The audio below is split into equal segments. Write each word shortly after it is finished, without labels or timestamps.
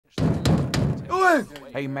doing?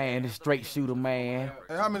 Hey man, this straight shooter, man.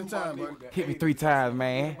 Hey, how many times, buddy? Hit me 3 times,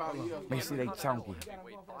 man. Make sure they chunky.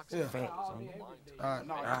 Yeah. Fat.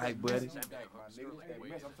 Alright, buddy.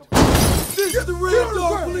 This is the Red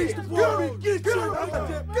Dog Police Department. Get your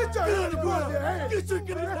hand on there. Get your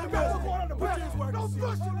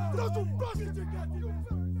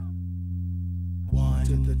One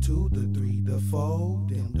to the 2, the 3, the 4.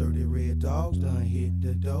 Them dirty red dogs done hit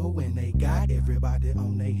the door, and they got everybody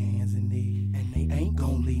on their hands and knees. And they ain't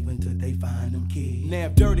gon' leave until they find them kids. Now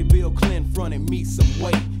if Dirty Bill Clinton fronted me some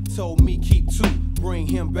weight, told me keep 2, bring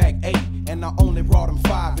him back 8, and I only brought him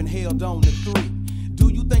 5 and held on to 3. Do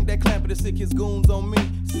you think that Clamper to sick his goons on me?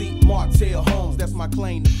 See, Martell Holmes, that's my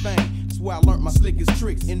claim to fame. That's where I learned my slickest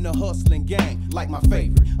tricks in the hustling gang. Like my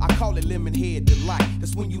favorite, I call it lemon head delight.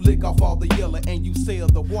 That's when you lick off all the yellow and you sell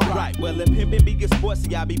the white. Right, well if pimpin' be good sports,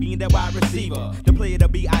 see I be being that wide receiver. The player the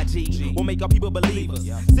B.I.G. will make all people believers.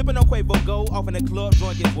 Sippin' on Quavo Gold, off in the club,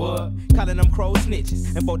 drunk as what? Calling them crows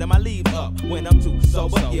snitches and folding my leave up. When I'm too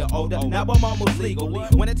sober, yeah older, now I'm almost legal.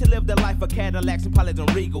 Wanted to live the life of Cadillacs and Pilots and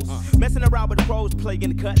Regals. Messing around with the pros, playing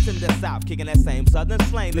the cuts in the South, kicking that same southern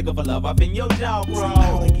slang, looking for love up in your jaw, bro. See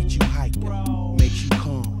how they get you hyped, makes you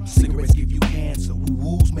calm. Cigarettes give you cancer,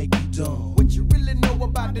 woo-woos make you dumb. What you really know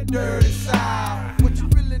about the dirty side? What you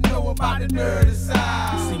really know about the dirty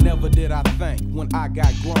side? See, never did I think when I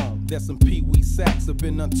got grown that some pee-wee sacks have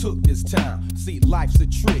been untook this town. See, life's a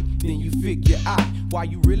trick, then you figure out why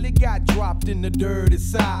you really got dropped in the dirty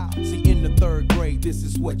side. See, in the 3rd grade, this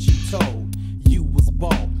is what you told. You was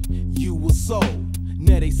bought, you was sold.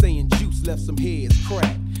 Now they saying Juice left some heads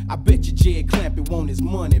cracked. I bet you Jed Clampett want his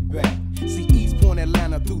money back. See, East Point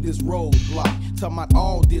Atlanta through this roadblock. Talking about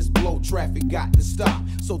all this blow traffic got to stop.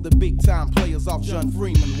 So the big time players off John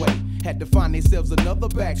Freeman Way had to find themselves another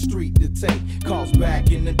back street to take. Cause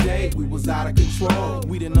back in the day, we was out of control.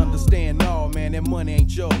 We didn't understand, no man, that money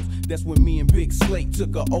ain't yours. That's when me and Big Slate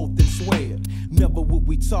took an oath and swear. Never would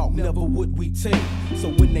we talk, never would we tell. So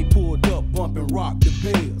when they pulled up, bumpin' rock the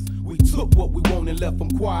bells, we took what we wanted and left them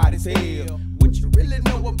quiet as hell. What you really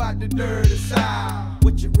know about the dirty side?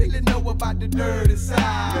 What you really know about the dirty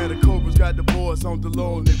side? Yeah, the Cobras got the boys on the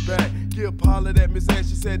low on their back. Gil hollered at Miss Ann,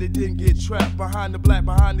 she said they didn't get trapped. Behind the black,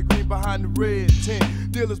 behind the green, behind the red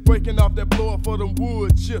tent. Dealers breaking off that blower for them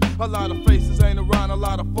wood chips. A lot of faces ain't around, a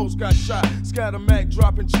lot of folks got shot. Scatter Mac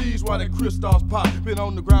dropping cheese while that crystals pop. Been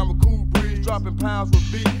on the ground with Cool Breeze, dropping pounds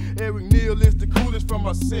with beat. Eric Neal is the coolest from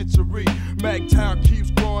a century. Mactown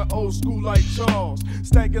keeps growing old school like Charles.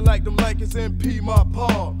 Stankin' like them Lakers and P. my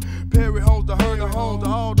paw. Perry Homes, the Herner Homes, to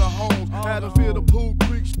all the homes. Adamsville, the Pool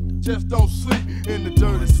Creek, just don't sleep in the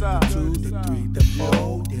dirty side. 2, the 3, the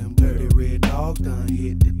 4. Them dirty red dogs done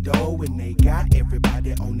hit the door, and they got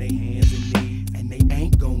everybody on their hands and knees. And they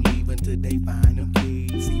ain't gon' leave until they find them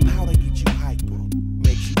kids. See, powder get you hyper,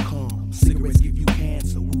 makes you calm. Cigarettes give you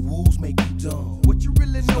cancer, woo-woos make you dumb. What you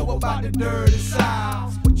really know about the dirty